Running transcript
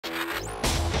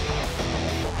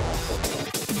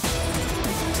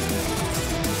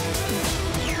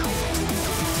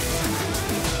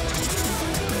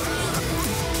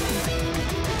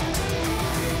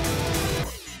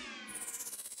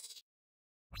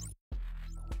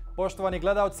Poštovani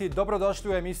gledalci,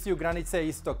 dobrodošli u emisiju Granice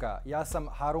Istoka. Ja sam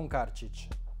Harun Karčić.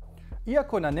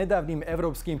 Iako na nedavnim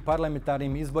evropskim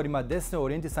parlamentarnim izborima desno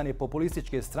orijentisane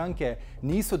populističke stranke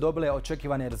nisu dobile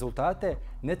očekivane rezultate,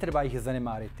 ne treba ih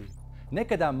zanemariti.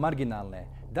 Nekada marginalne,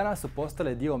 danas su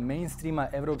postale dio mainstreama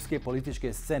evropske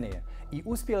političke scene i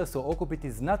uspjele su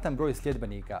okupiti znatan broj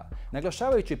sljedbenika,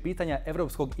 naglašavajući pitanja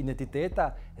evropskog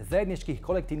identiteta, zajedničkih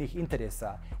kolektivnih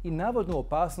interesa i navodnu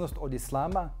opasnost od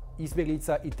islama,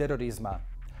 izbjeglica i terorizma.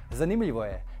 Zanimljivo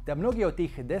je da mnogi od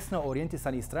tih desno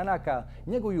orijentisanih stranaka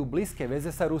njeguju bliske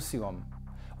veze sa Rusijom.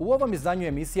 U ovom izdanju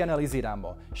emisije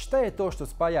analiziramo šta je to što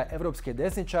spaja evropske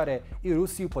desničare i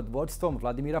Rusiju pod vodstvom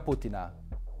Vladimira Putina.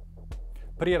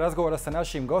 Prije razgovora sa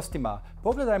našim gostima,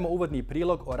 pogledajmo uvodni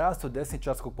prilog o rastu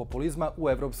desničarskog populizma u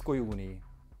Evropskoj uniji.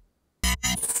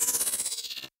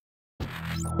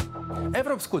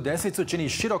 Evropsku desnicu čini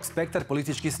širok spektar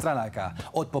političkih stranaka,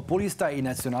 od populista i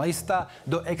nacionalista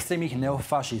do ekstremnih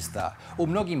neofašista. U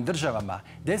mnogim državama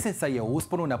desnica je u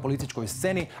usponu na političkoj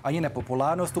sceni, a njena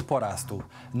popularnost u porastu.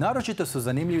 Naročito su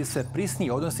zanimljivi sve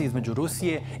prisniji odnosi između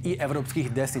Rusije i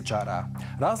evropskih desničara.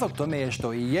 Razlog tome je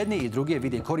što i jedni i drugi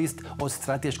vide korist od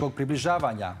strateškog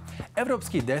približavanja.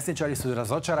 Evropski desničari su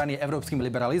razočarani evropskim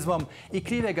liberalizmom i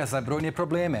krive ga za brojne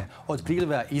probleme, od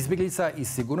priliva izbjeglica i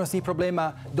sigurnosnih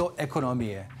problema do ekonomije.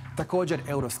 Također,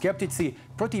 euroskeptici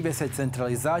protive se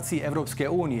centralizaciji Evropske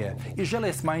unije i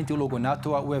žele smanjiti ulogu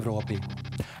NATO-a u Europi.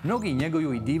 Mnogi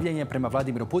njeguju i divljenje prema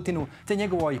Vladimiru Putinu te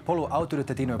njegovoj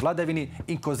poluautoritativnoj vladavini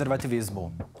i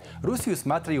konzervativizmu. Rusiju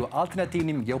smatraju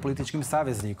alternativnim geopolitičkim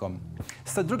saveznikom.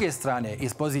 Sa druge strane,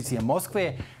 iz pozicije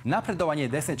Moskve, napredovanje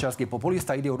desničarskih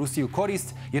populista ide u Rusiju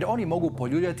korist jer oni mogu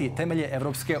poljuljati temelje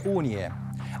Evropske unije.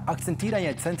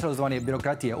 Akcentiranje centralizovane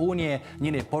birokratije Unije,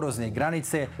 njene porozne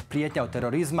granice, prijetnja od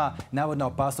terorizma, navodna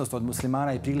opasnost od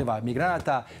muslimana i priliva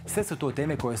migranata, sve su to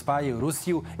teme koje spajaju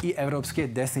Rusiju i evropske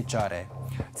desničare.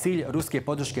 Cilj ruske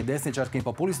podrške desničarskim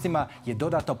populistima je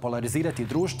dodatno polarizirati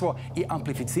društvo i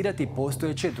amplificirati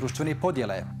postojeće društvene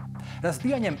podjele.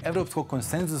 Razbijanjem evropskog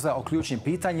konsenzusa o ključnim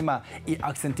pitanjima i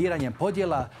akcentiranjem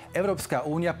podjela, Evropska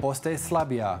unija postaje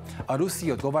slabija, a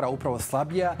Rusiji odgovara upravo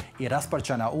slabija i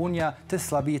rasparčana unija te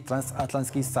slabiji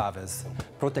transatlantski savez.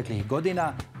 Proteklih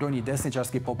godina brojni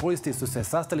desničarski populisti su se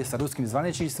sastali sa ruskim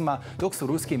zvaničnicima dok su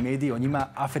ruski mediji o njima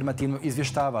afirmativno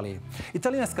izvještavali.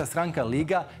 Italijanska stranka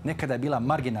Liga nekada je bila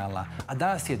marginalna, a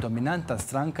danas je dominantna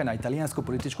stranka na italijanskoj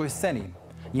političkoj sceni.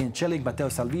 Njen čelnik Matteo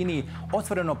Salvini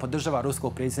otvoreno podržava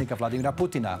ruskog predsjednika Vladimira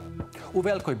Putina. U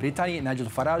Velikoj Britaniji Nigel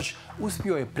Farage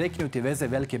uspio je prekinuti veze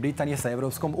Velike Britanije sa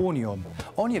Evropskom unijom.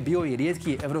 On je bio i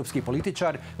rijetki evropski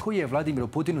političar koji je Vladimiru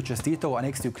Putinu čestitao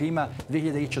aneksiju Krima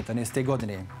 2014.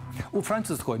 godine. U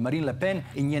Francuskoj Marine Le Pen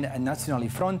i njen Nacionalni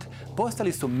front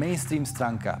postali su mainstream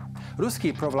stranka.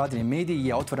 Ruski provladini mediji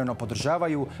je otvoreno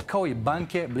podržavaju kao i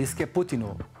banke bliske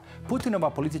Putinu. Putinova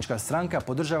politička stranka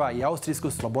podržava i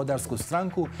austrijsku slobodarsku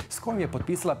stranku s kojom je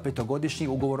potpisala 5-godišnji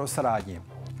ugovor o saradnji.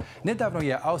 Nedavno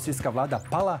je austrijska vlada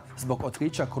pala zbog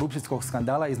otkrića korupcijskog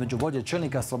skandala između vođe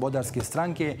čelnika slobodarske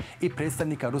stranke i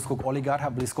predstavnika ruskog oligarha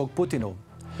bliskog Putinu.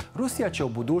 Rusija će u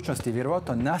budućnosti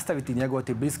vjerojatno nastaviti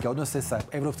njegovati bliske odnose sa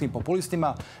evropskim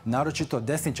populistima, naročito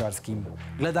desničarskim.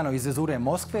 Gledano iz vizure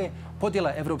Moskve,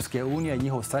 podjela Evropske unije je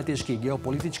njihov strateški,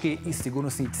 geopolitički i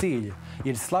sigurnosni cilj,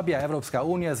 jer slabija Evropska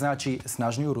unija znači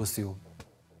snažniju Rusiju.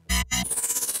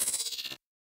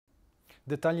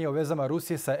 Detaljnije o vezama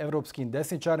Rusije sa evropskim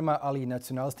desničarima, ali i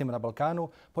nacionalistima na Balkanu,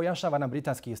 pojašnjava nam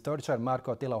britanski historičar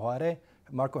Marko Attila Hoare.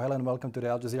 Marko, hello and welcome to the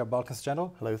Jazeera Balkans channel.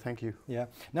 Hello, thank you. Yeah.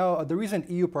 Now, the recent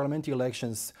EU parliamentary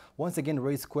elections once again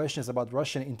raised questions about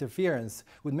Russian interference,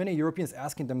 with many Europeans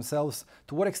asking themselves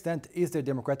to what extent is their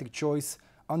democratic choice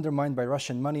undermined by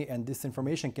Russian money and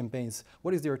disinformation campaigns.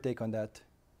 What is your take on that?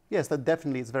 Yes, that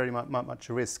definitely is very much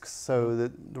a risk. So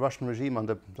the Russian regime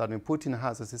under Vladimir Putin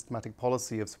has a systematic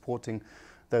policy of supporting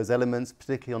those elements,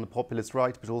 particularly on the populist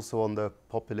right, but also on the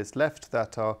populist left,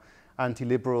 that are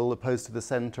anti-liberal, opposed to the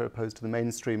centre, opposed to the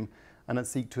mainstream, and that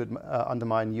seek to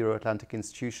undermine Euro-Atlantic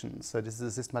institutions. So this is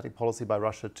a systematic policy by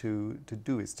Russia to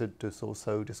do, is to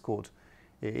sow discord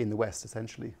in the West,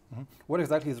 essentially. Mm-hmm. What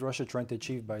exactly is Russia trying to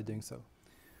achieve by doing so?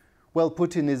 Well,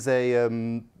 Putin is a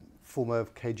former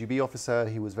KGB officer.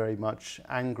 He was very much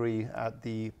angry at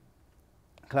the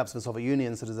collapse of the Soviet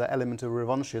Union, so there's an element of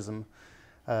revanchism,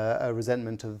 a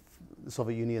resentment of the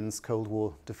Soviet Union's Cold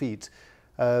War defeat.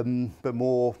 But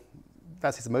more,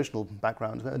 that's his emotional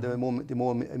background. Mm-hmm. The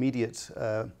more immediate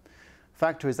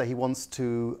factor is that he wants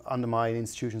to undermine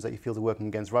institutions that he feels are working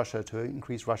against Russia, to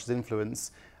increase Russia's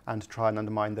influence and to try and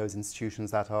undermine those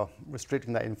institutions that are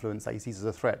restricting that influence that he sees as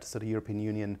a threat, so the European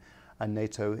Union and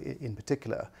NATO in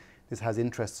particular. this has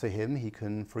interests for him. He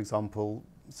can, for example,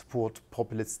 support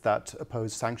populists that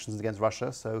oppose sanctions against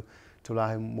Russia, so to allow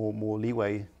him more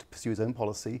leeway to pursue his own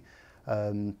policy.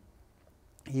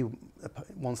 He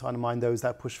wants to undermine those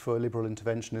that push for liberal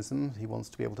interventionism. He wants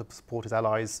to be able to support his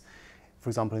allies, for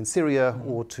example, in Syria,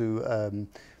 or to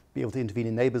be able to intervene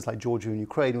in neighbours like Georgia and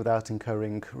Ukraine without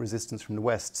incurring resistance from the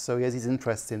West. So he has his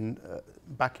interest in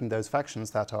backing those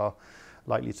factions that are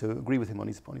likely to agree with him on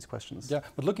his questions. Yeah,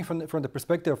 but looking from the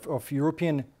perspective of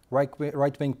European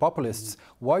right-wing populists,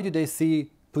 why do they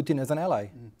see Putin as an ally?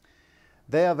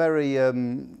 They are very,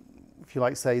 if you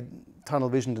like, say,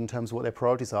 tunnel-visioned in terms of what their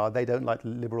priorities are. They don't like the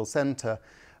liberal centre.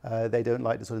 They don't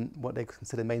like the sort of what they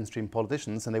consider mainstream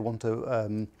politicians, and they want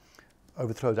to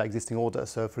overthrow that existing order.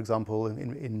 So, for example,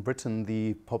 in Britain,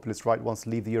 the populist right wants to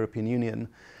leave the European Union.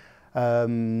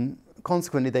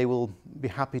 Consequently, they will be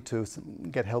happy to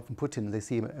get help from Putin. They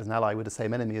see him as an ally with the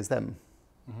same enemy as them.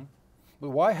 But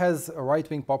why has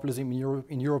right-wing populism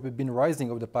in Europe been rising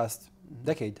over the past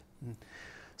decade?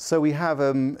 So we have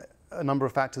a number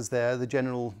of factors there. The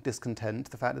general discontent,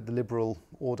 the fact that the liberal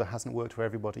order hasn't worked for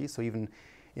everybody. So even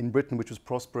in Britain, which was a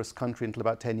prosperous country until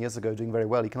about 10 years ago, doing very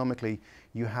well economically,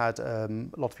 you had a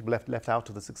lot of people left out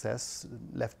of the success,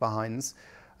 left behinds.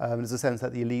 There's a sense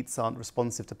that the elites aren't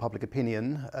responsive to public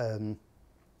opinion,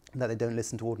 that they don't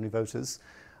listen to ordinary voters,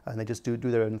 and they just do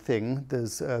their own thing.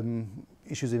 There's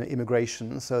issues in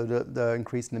immigration, so the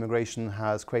increase in immigration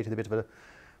has created a bit of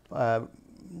a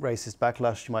racist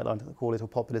backlash, you might like to call it, or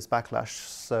populist backlash.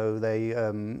 So they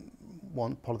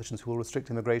want politicians who will restrict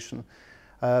immigration.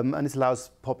 And this allows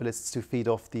populists to feed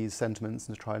off these sentiments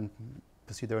and to try and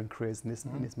pursue their own careers in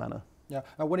this manner. Yeah.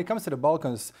 When it comes to the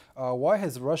Balkans, why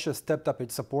has Russia stepped up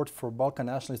its support for Balkan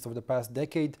nationalists over the past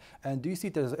decade? And do you see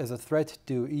it as a threat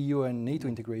to EU and NATO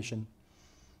integration?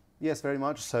 Yes, very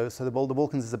much so. So the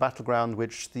Balkans is a battleground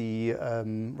which the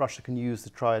Russia can use to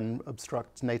try and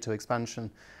obstruct NATO expansion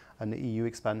and the EU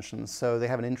expansion. So they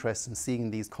have an interest in seeing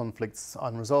these conflicts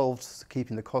unresolved,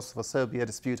 keeping the Kosovo-Serbia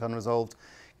dispute unresolved,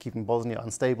 keeping Bosnia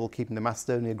unstable, keeping the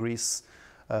Macedonia-Greece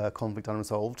conflict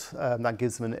unresolved. That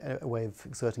gives them a way of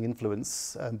exerting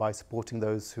influence by supporting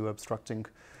those who are obstructing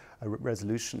a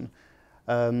resolution.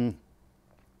 And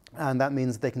that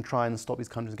means they can try and stop these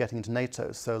countries getting into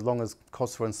NATO. So as long as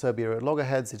Kosovo and Serbia are at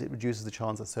loggerheads, it reduces the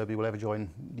chance that Serbia will ever join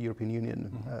the European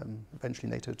Union,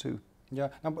 eventually NATO too. Yeah,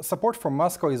 now, support from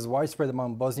Moscow is widespread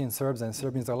among Bosnian Serbs and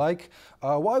Serbians alike.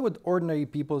 Why would ordinary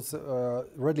people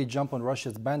readily jump on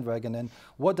Russia's bandwagon, and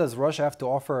what does Russia have to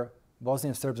offer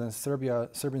Bosnian Serbs and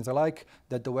Serbians alike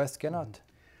that the West cannot?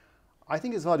 I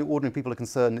think as far as ordinary people are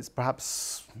concerned, it's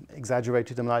perhaps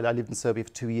exaggerated. I mean, I lived in Serbia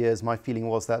for 2 years. My feeling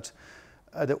was that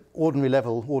at the ordinary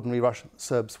level, ordinary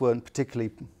Serbs didn't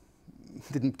particularly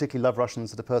love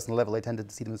Russians at a personal level. They tended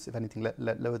to see them as, if anything,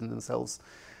 lower than themselves.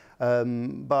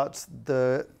 But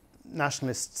the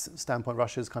nationalist standpoint,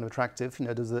 Russia is kind of attractive. You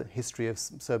know, there's a history of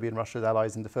Serbia and Russia's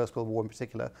allies in the First World War in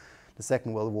particular, the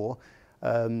Second World War.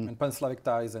 And Pan-Slavic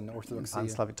ties and Orthodoxy.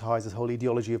 Pan-Slavic ties, this whole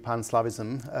ideology of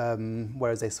Pan-Slavism,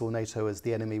 whereas they saw NATO as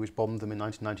the enemy which bombed them in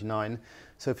 1999.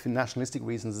 So for nationalistic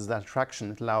reasons, there's that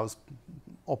attraction. It allows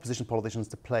opposition politicians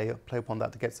to play upon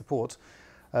that to get support.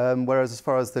 Whereas as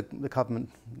far as the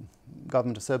government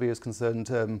of Serbia is concerned,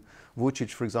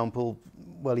 Vučić, for example,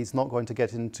 well, he's not going to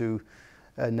get into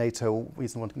NATO. He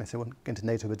doesn't want to necessarily get into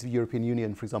NATO, but the European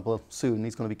Union, for example, soon.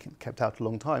 He's going to be kept out a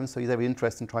long time. So he's every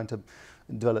interest in trying to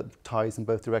develop ties in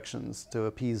both directions to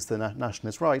appease the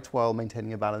nationalist right while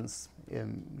maintaining a balance,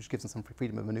 which gives them some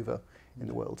freedom of maneuver in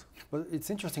the world. But it's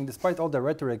interesting, despite all the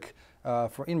rhetoric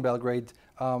in Belgrade,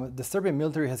 the Serbian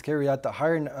military has carried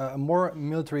out more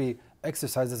military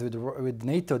exercises with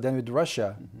NATO than with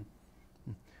Russia.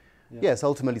 Yeah. Yes,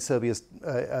 ultimately Serbia's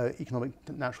economic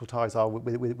natural ties are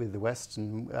with the West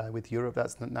and with Europe.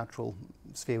 That's the natural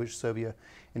sphere which Serbia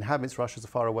inhabits. Russia's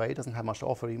far away, doesn't have much to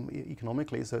offer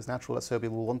economically, so it's natural that Serbia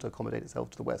will want to accommodate itself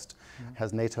to the West. It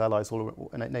has NATO allies,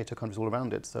 NATO countries all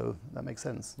around it, so that makes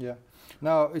sense. Yeah.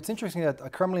 Now, it's interesting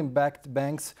that Kremlin-backed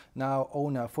banks now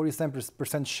own a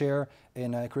 47% share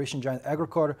in Croatian giant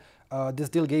Agrokor. This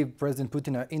deal gave President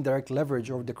Putin indirect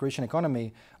leverage over the Croatian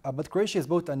economy. But Croatia is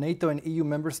both a NATO and EU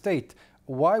member state.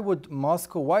 Why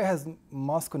has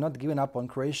Moscow not given up on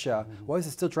Croatia? Why is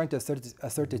it still trying to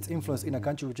assert its influence in a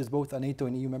country which is both a NATO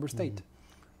and EU member state?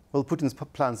 Well, Putin's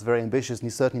plans are very ambitious, and he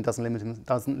certainly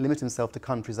doesn't limit himself to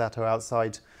countries that are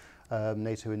outside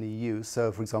NATO and the EU.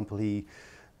 So, for example, he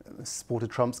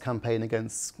supported Trump's campaign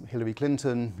against Hillary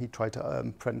Clinton. He tried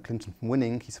to prevent Clinton from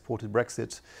winning. He supported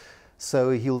Brexit.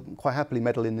 So he'll quite happily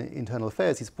meddle in internal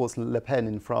affairs. He supports Le Pen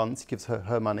in France. He gives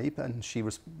her money, and she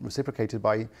reciprocated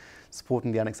by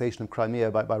supporting the annexation of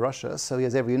Crimea by Russia. So he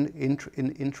has every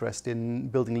interest in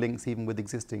building links even with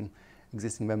existing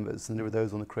members. And there are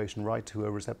those on the Croatian right who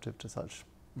are receptive to such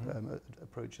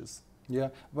approaches. Yeah,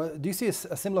 but do you see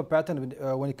a similar pattern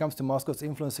when it comes to Moscow's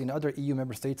influence in other EU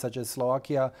member states such as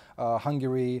Slovakia,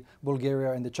 Hungary,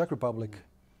 Bulgaria, and the Czech Republic?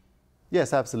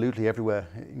 Yes, absolutely. Everywhere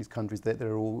in these countries, there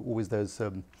are always those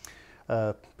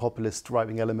populist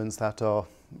right-wing elements that are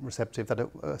receptive, that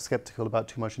are sceptical about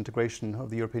too much integration of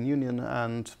the European Union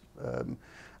and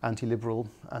anti-liberal,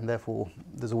 and therefore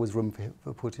there's always room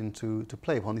for Putin to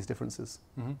play upon these differences.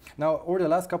 Mm-hmm. Now, over the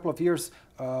last couple of years,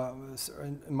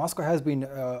 Moscow has been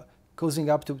closing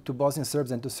up to Bosnian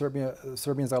Serbs and to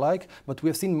Serbians alike, but we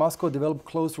have seen Moscow develop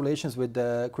close relations with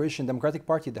the Croatian Democratic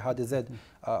Party, the HDZ.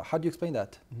 How do you explain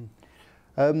that?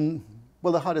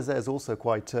 Well, the HDZ is also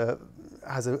quite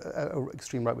has an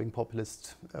extreme right-wing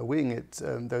populist wing.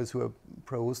 Those who are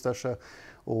pro-Ustaša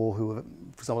or who are,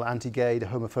 for example, anti-gay, the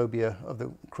homophobia of the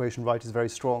Croatian right is very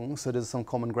strong. So there's some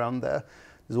common ground there.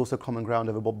 There's also common ground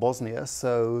over Bosnia.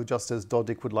 So just as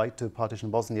Dodik would like to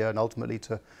partition Bosnia and ultimately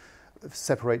to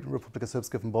separate Republika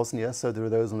Srpska from Bosnia, so there are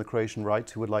those on the Croatian right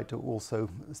who would like to also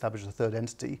establish a third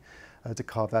entity to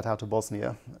carve that out of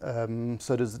Bosnia.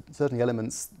 So there's certainly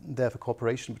elements there for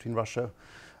cooperation between Russia,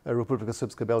 Republika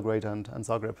Srpska, Belgrade and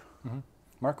Zagreb. Mm-hmm.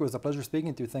 Marko, it was a pleasure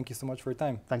speaking to you. Thank you so much for your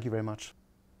time. Thank you very much.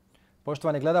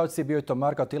 Poštovani gledalci, bio je to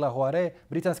Marko Attila Hoare,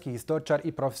 britanski historičar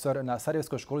i profesor na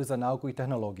Sarajevskoj školi za nauku i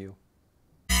tehnologiju.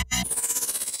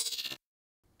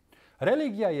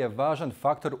 Religija je važan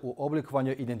faktor u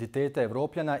oblikovanju identiteta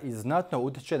Evropljana i znatno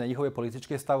utječe na njihove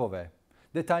političke stavove.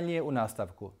 Detaljnije u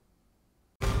nastavku.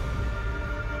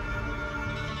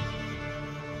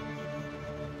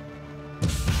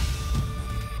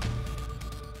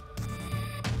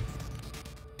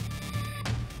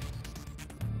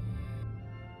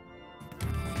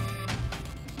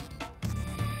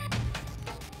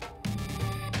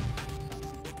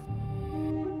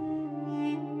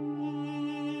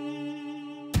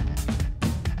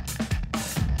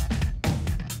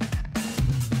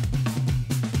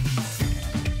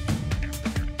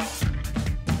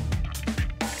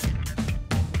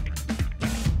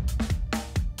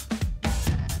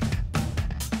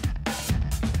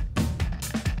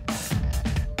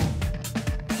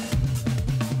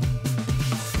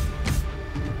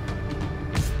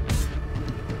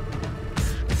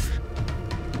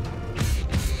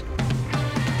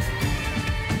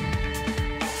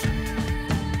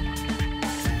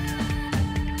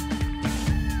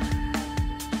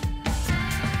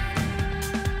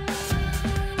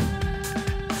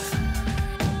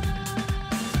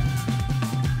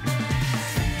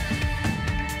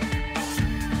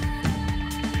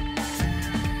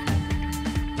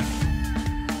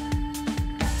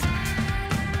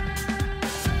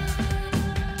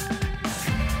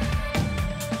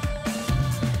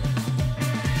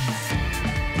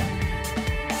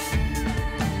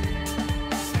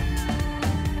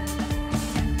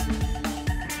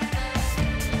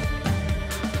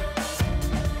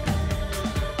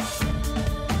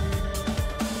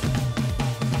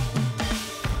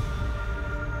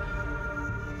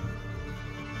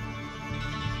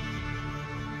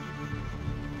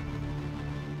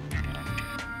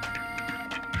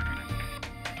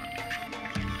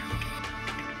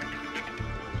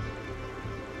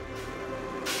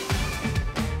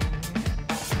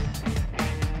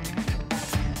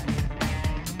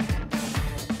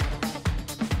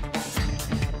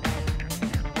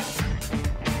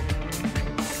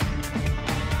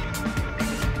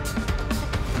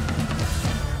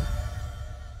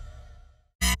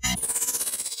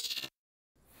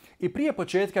 I prije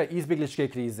početka izbjegličke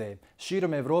krize,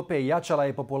 širom Europe jačala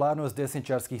je popularnost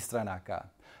desničarskih stranaka.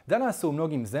 Danas su u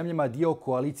mnogim zemljama dio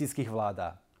koalicijskih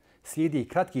vlada. Slijedi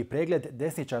kratki pregled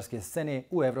desničarske scene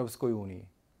u Evropskoj uniji.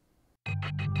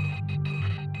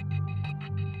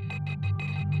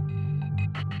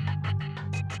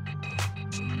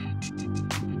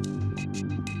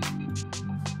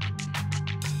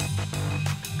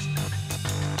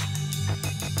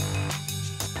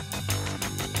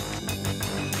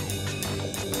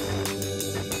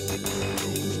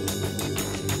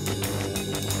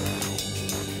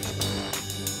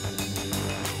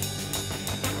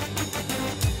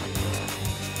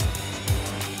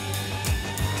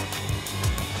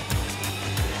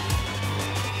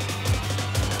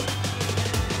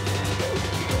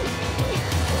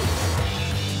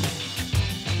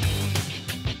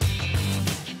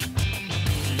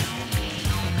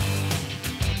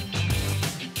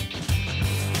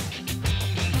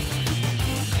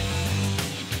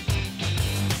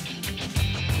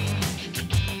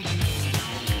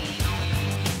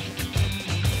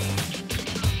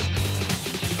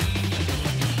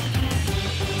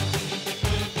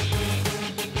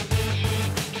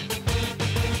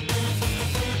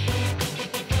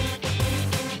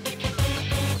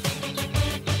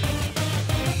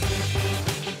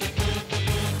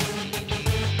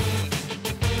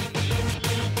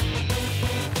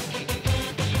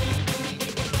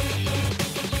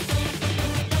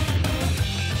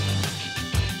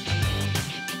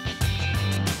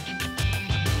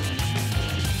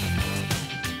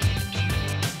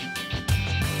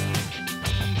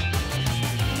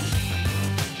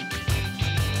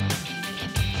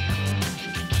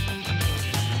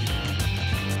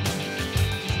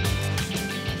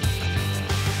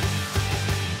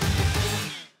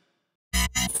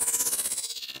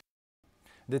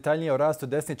 Detaljnije o rastu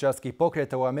desničarskih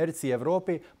pokreta u Americi i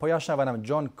Evropi pojašnjava nam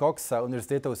John Cox sa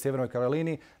Univerziteta u Sjevernoj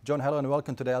Karolini. John, hello and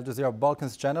welcome to the Jazeera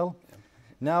Balkans channel.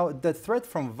 Now, the threat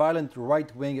from violent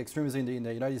right-wing extremism in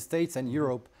the United States and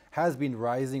Europe has been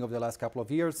rising over the last couple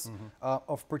of years.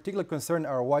 Of particular concern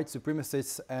are white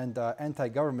supremacists and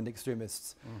anti-government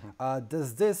extremists.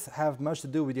 Does this have much to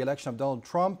do with the election of Donald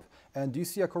Trump? And do you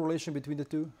see a correlation between the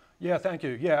two? Yeah, thank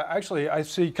you. Yeah, actually, I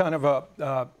see kind of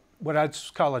a what I'd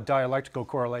call a dialectical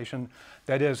correlation.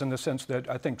 That is, in the sense that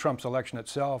I think Trump's election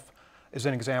itself is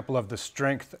an example of the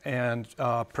strength and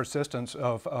persistence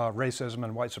of racism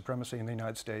and white supremacy in the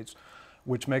United States,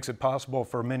 which makes it possible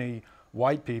for many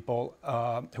white people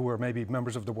who are maybe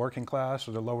members of the working class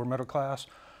or the lower middle class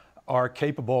are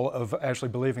capable of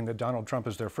actually believing that Donald Trump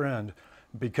is their friend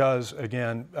because,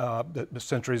 again, the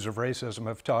centuries of racism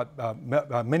have taught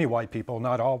many white people,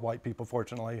 not all white people,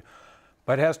 fortunately,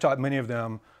 but has taught many of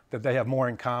them that they have more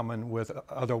in common with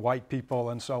other white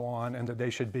people and so on, and that they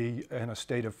should be in a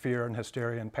state of fear and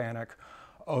hysteria and panic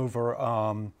over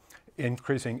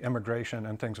increasing immigration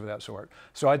and things of that sort.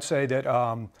 So I'd say that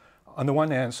on the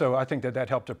one hand, so I think that that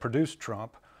helped to produce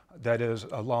Trump. That is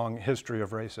a long history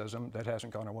of racism that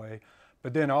hasn't gone away.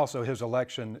 But then also his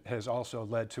election has also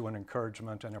led to an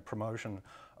encouragement and a promotion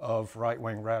of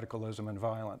right-wing radicalism and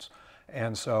violence.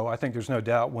 And so I think there's no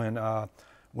doubt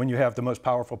when you have the most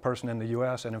powerful person in the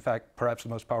U.S., and in fact, perhaps the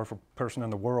most powerful person in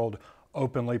the world,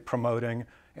 openly promoting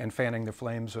and fanning the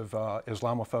flames of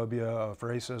Islamophobia, of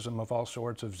racism, of all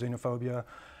sorts, of xenophobia,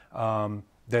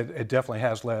 that it definitely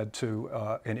has led to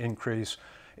an increase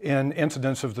in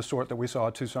incidents of the sort that we saw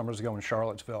 2 summers ago in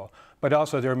Charlottesville. But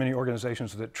also there are many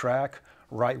organizations that track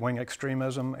right-wing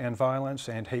extremism and violence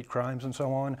and hate crimes and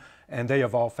so on, and they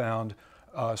have all found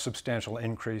substantial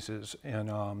increases in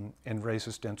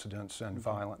racist incidents and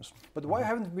violence. But why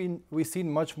haven't we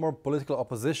seen much more political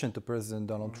opposition to President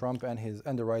Donald Trump and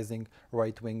the rising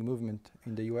right-wing movement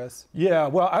in the U.S.? Yeah,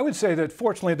 well, I would say that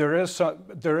fortunately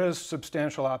there is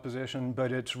substantial opposition,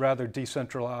 but it's rather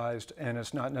decentralized and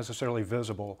it's not necessarily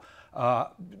visible.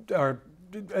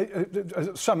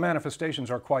 Some manifestations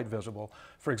are quite visible.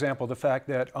 For example, the fact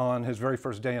that on his very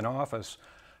first day in office,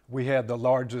 we had the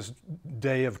largest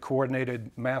day of coordinated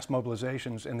mass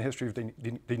mobilizations in the history of the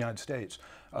United States.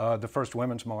 The first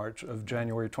Women's March of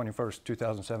January 21st,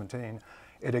 2017.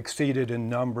 It exceeded in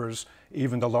numbers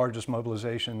even the largest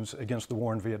mobilizations against the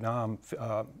war in Vietnam,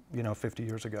 50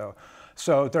 years ago.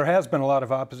 So there has been a lot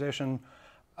of opposition.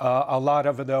 A lot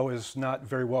of it, though, is not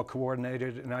very well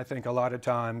coordinated, and I think a lot of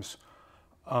times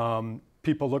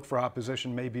people look for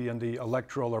opposition maybe in the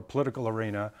electoral or political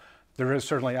arena. There is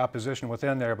certainly opposition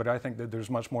within there, but I think that there's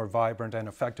much more vibrant and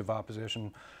effective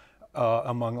opposition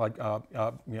among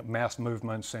mass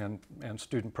movements and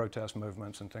student protest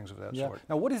movements and things of that sort.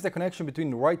 Now, what is the connection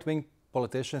between right-wing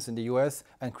politicians in the U.S.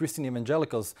 and Christian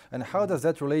evangelicals, and how does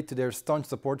that relate to their staunch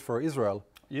support for Israel?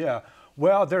 Yeah,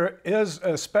 well, there is,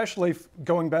 especially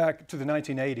going back to the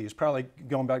 1980s, probably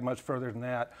going back much further than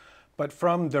that, but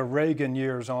from the Reagan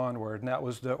years onward, and that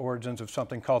was the origins of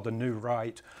something called the New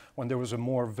Right, when there was a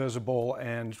more visible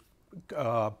and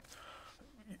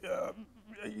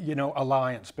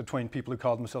alliance between people who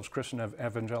called themselves Christian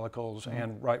evangelicals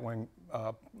and right-wing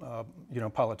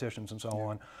politicians and so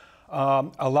on.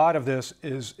 A lot of this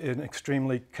is an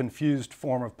extremely confused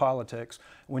form of politics.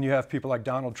 When you have people like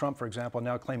Donald Trump, for example,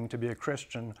 now claiming to be a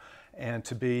Christian and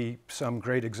to be some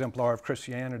great exemplar of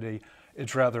Christianity,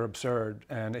 it's rather absurd.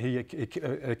 And he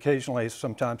occasionally,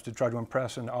 sometimes to try to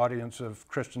impress an audience of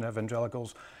Christian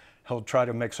evangelicals, he'll try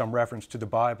to make some reference to the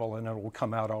Bible and it will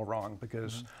come out all wrong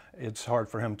because it's hard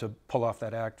for him to pull off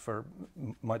that act for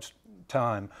much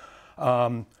time.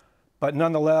 But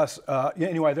nonetheless,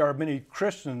 anyway, there are many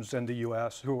Christians in the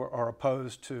U.S. who are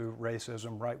opposed to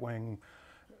racism, right-wing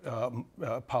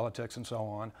politics and so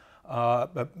on.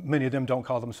 But many of them don't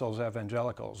call themselves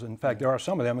evangelicals. In fact, there are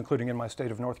some of them, including in my state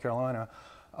of North Carolina,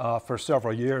 for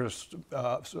several years,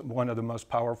 one of the most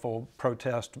powerful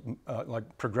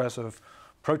progressive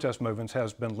protest movements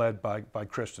has been led by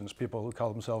Christians, people who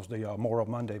call themselves the Moral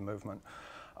Monday movement.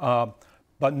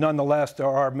 But nonetheless, there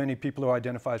are many people who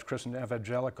identify as Christian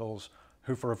evangelicals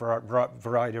who, for a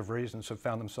variety of reasons, have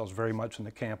found themselves very much in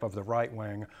the camp of the right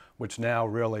wing, which now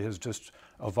really has just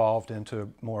evolved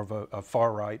into more of a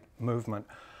far-right movement.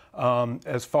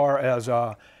 As far as,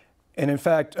 and in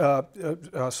fact,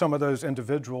 some of those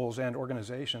individuals and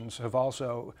organizations have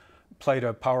also played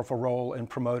a powerful role in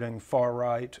promoting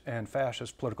far-right and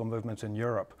fascist political movements in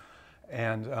Europe.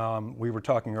 And we were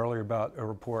talking earlier about a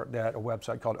report that a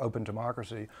website called Open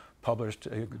Democracy published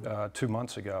 2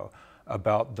 months ago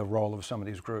about the role of some of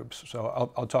these groups.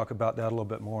 So I'll talk about that a little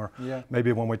bit more. Yeah.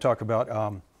 Maybe when we talk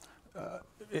about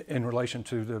in relation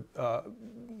to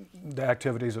the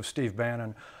activities of Steve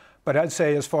Bannon. But I'd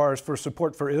say as far as for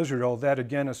support for Israel, that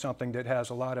again is something that has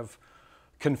a lot of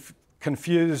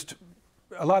confusion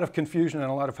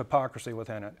and a lot of hypocrisy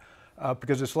within it.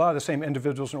 Because it's a lot of the same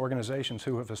individuals and organizations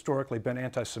who have historically been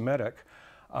anti-Semitic.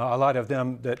 A lot of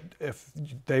them that, if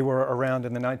they were around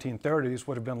in the 1930s,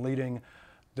 would have been leading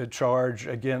the charge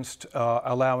against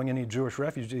allowing any Jewish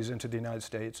refugees into the United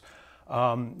States,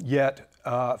 yet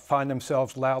find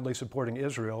themselves loudly supporting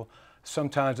Israel.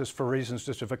 Sometimes it's for reasons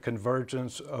just of a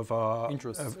convergence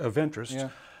of interest. Yeah.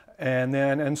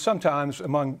 And sometimes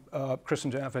among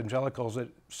Christian evangelicals, it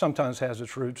sometimes has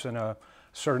its roots in a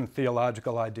certain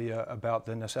theological idea about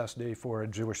the necessity for a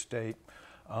Jewish state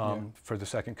for the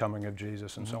second coming of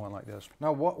Jesus and so on like this.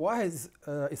 Now, why has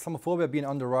Islamophobia been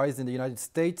on the rise in the United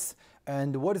States,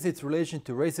 and what is its relation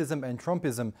to racism and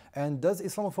Trumpism? And does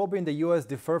Islamophobia in the US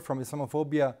differ from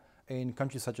Islamophobia in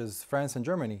countries such as France and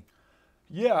Germany?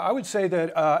 Yeah, I would say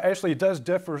that actually it does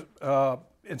differ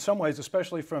in some ways,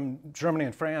 especially from Germany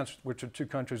and France, which are two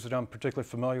countries that I'm particularly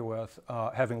familiar with,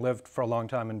 having lived for a long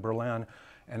time in Berlin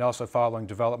and also following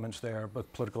developments there,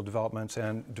 both political developments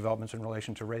and developments in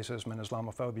relation to racism and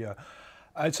Islamophobia.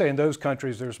 I'd say in those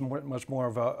countries there's much more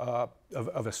of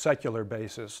a secular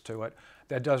basis to it.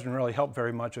 That doesn't really help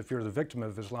very much if you're the victim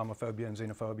of Islamophobia and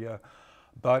xenophobia.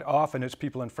 But often it's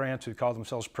people in France who call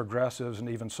themselves progressives and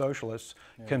even socialists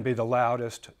can be the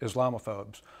loudest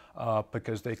Islamophobes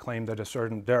because they claim that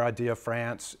their idea of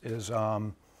France is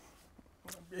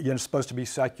supposed to be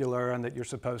secular and that you're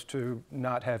supposed to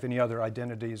not have any other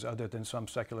identities other than some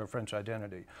secular French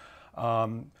identity.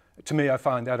 To me, I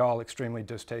find that all extremely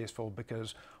distasteful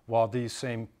because while these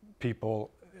same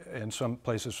people in some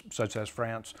places such as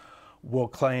France will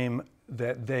claim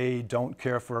that they don't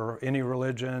care for any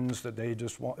religions, that they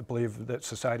just believe that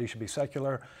society should be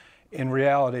secular, in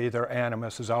reality their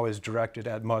animus is always directed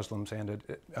at Muslims and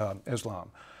at Islam.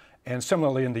 And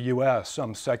similarly in the US,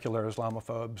 some secular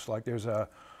Islamophobes, like there's a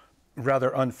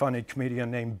rather unfunny comedian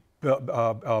named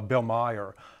Bill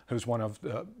Maher, who's one of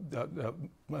the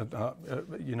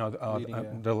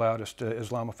loudest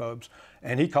Islamophobes.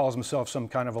 And he calls himself some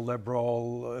kind of a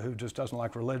liberal who just doesn't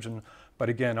like religion. But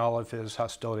again, all of his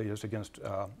hostility is against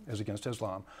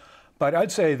Islam. But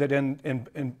I'd say that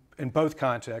in both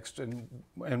contexts,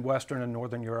 in Western and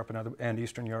Northern Europe and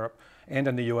Eastern Europe and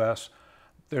in the US,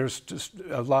 there's just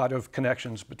a lot of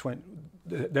connections between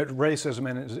that racism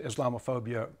and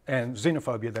Islamophobia and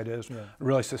xenophobia, that is,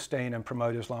 really sustain and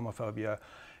promote Islamophobia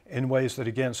in ways that,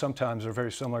 again, sometimes are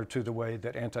very similar to the way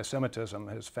that anti-Semitism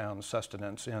has found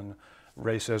sustenance in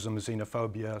racism,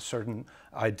 xenophobia, certain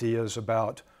ideas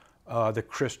about the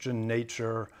Christian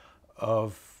nature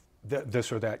of this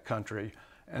or that country.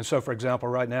 And so, for example,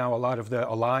 right now, a lot of the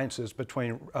alliances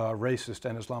between racist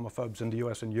and Islamophobes in the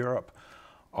US and Europe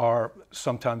are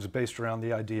sometimes based around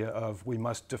the idea of we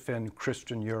must defend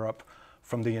Christian Europe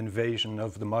from the invasion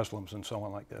of the Muslims and so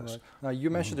on like this. Right. Now, you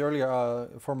mentioned earlier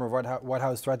former White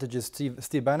House strategist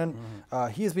Steve Bannon.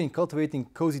 He has been cultivating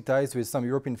cozy ties with some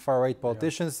European far-right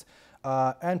politicians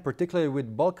and particularly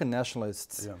with Balkan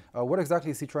nationalists. What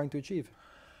exactly is he trying to achieve?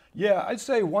 Yeah, I'd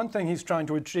say one thing he's trying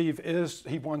to achieve is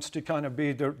he wants to kind of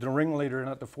be the ringleader and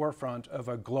at the forefront of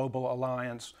a global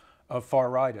alliance of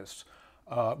far-rightists.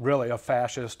 Really of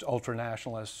fascist,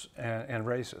 ultranationalists, and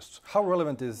racists. How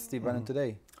relevant is Steve Bannon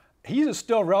today? He is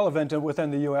still relevant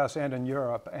within the US and in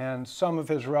Europe, and some of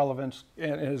his relevance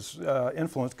and his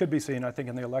influence could be seen, I think,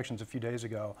 in the elections a few days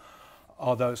ago,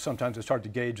 although sometimes it's hard to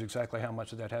gauge exactly how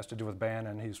much of that has to do with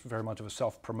Bannon. He's very much of a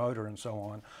self-promoter and so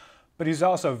on. But he's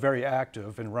also very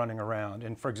active in running around,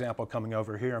 and for example, coming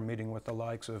over here and meeting with the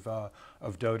likes of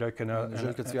Dodik and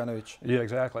yeah,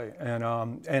 exactly,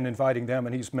 and inviting them,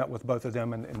 and he's met with both of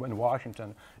them in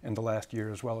Washington in the last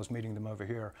year, as well as meeting them over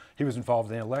here. He was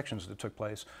involved in the elections that took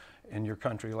place in your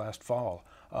country last fall,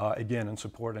 again in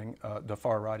supporting the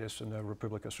far-rightists in the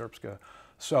Republika Srpska.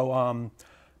 So.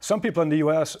 Some people in the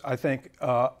US, I think,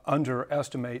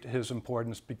 underestimate his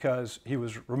importance because he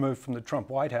was removed from the Trump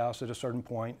White House at a certain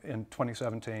point in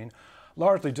 2017,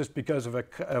 largely just because of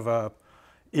a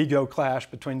ego clash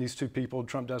between these two people.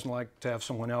 Trump doesn't like to have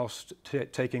someone else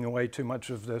taking away too much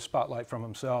of the spotlight from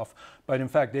himself. But in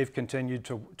fact, they've continued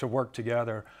to work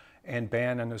together, and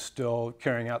Bannon is still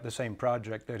carrying out the same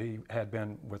project that he had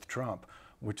been with Trump,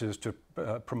 which is to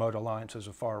promote alliances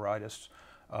of far-rightists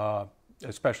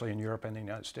especially in Europe and the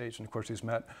United States. And of course, he's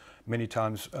met many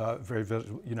times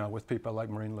with people like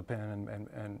Marine Le Pen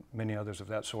and many others of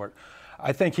that sort.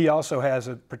 I think he also has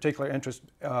a particular interest,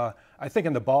 I think,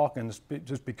 in the Balkans,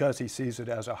 just because he sees it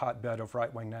as a hotbed of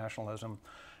right-wing nationalism.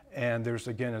 And there's,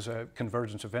 again, is a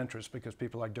convergence of interest because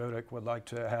people like Dodik would like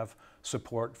to have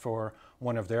support for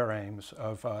one of their aims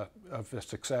of the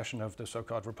succession of the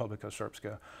so-called Republika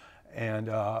Srpska.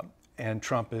 And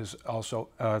Trump is also,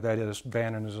 that is,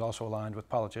 Bannon is also aligned with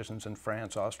politicians in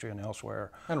France, Austria, and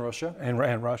elsewhere. And Russia. And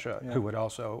Russia, yeah, who would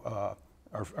also,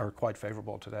 are quite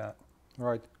favorable to that. All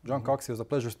right. John Cox, it was a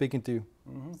pleasure speaking to you.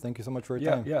 Thank you so much for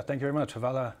your time. Yeah, thank you very much.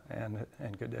 Hvala and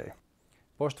good day.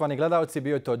 Poštovani gledalci,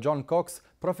 bio je to John Cox,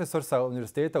 profesor sa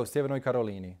Univerziteta u Sjevernoj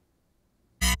Karolini.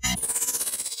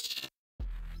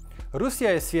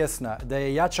 Rusija je svjesna da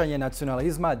je jačanje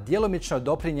nacionalizma djelomično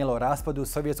doprinijelo raspadu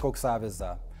Sovjetskog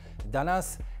saveza.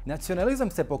 Danas,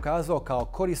 nacionalizam se pokazao kao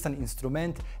koristan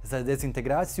instrument za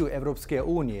dezintegraciju Evropske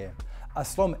unije, a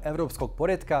slom evropskog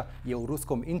poretka je u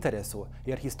ruskom interesu,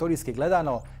 jer historijski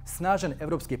gledano, snažan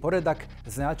evropski poredak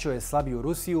značio je slabiju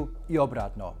Rusiju i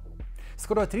obratno.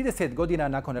 Skoro 30 godina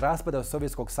nakon raspada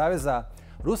Sovjetskog saveza,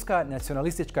 ruska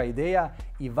nacionalistička ideja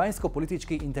i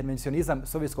vanjsko-politički intervencionizam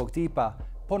sovjetskog tipa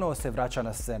ponovo se vraća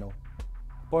na scenu.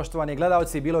 Poštovani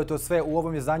gledalci, bilo je to sve u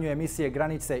ovom izdanju emisije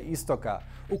Granice Istoka.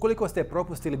 Ukoliko ste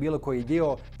propustili bilo koji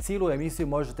dio, cijelu emisiju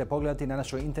možete pogledati na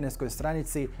našoj internetskoj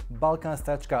stranici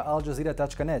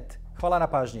balkans.aljazeera.net. Hvala na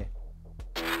pažnji.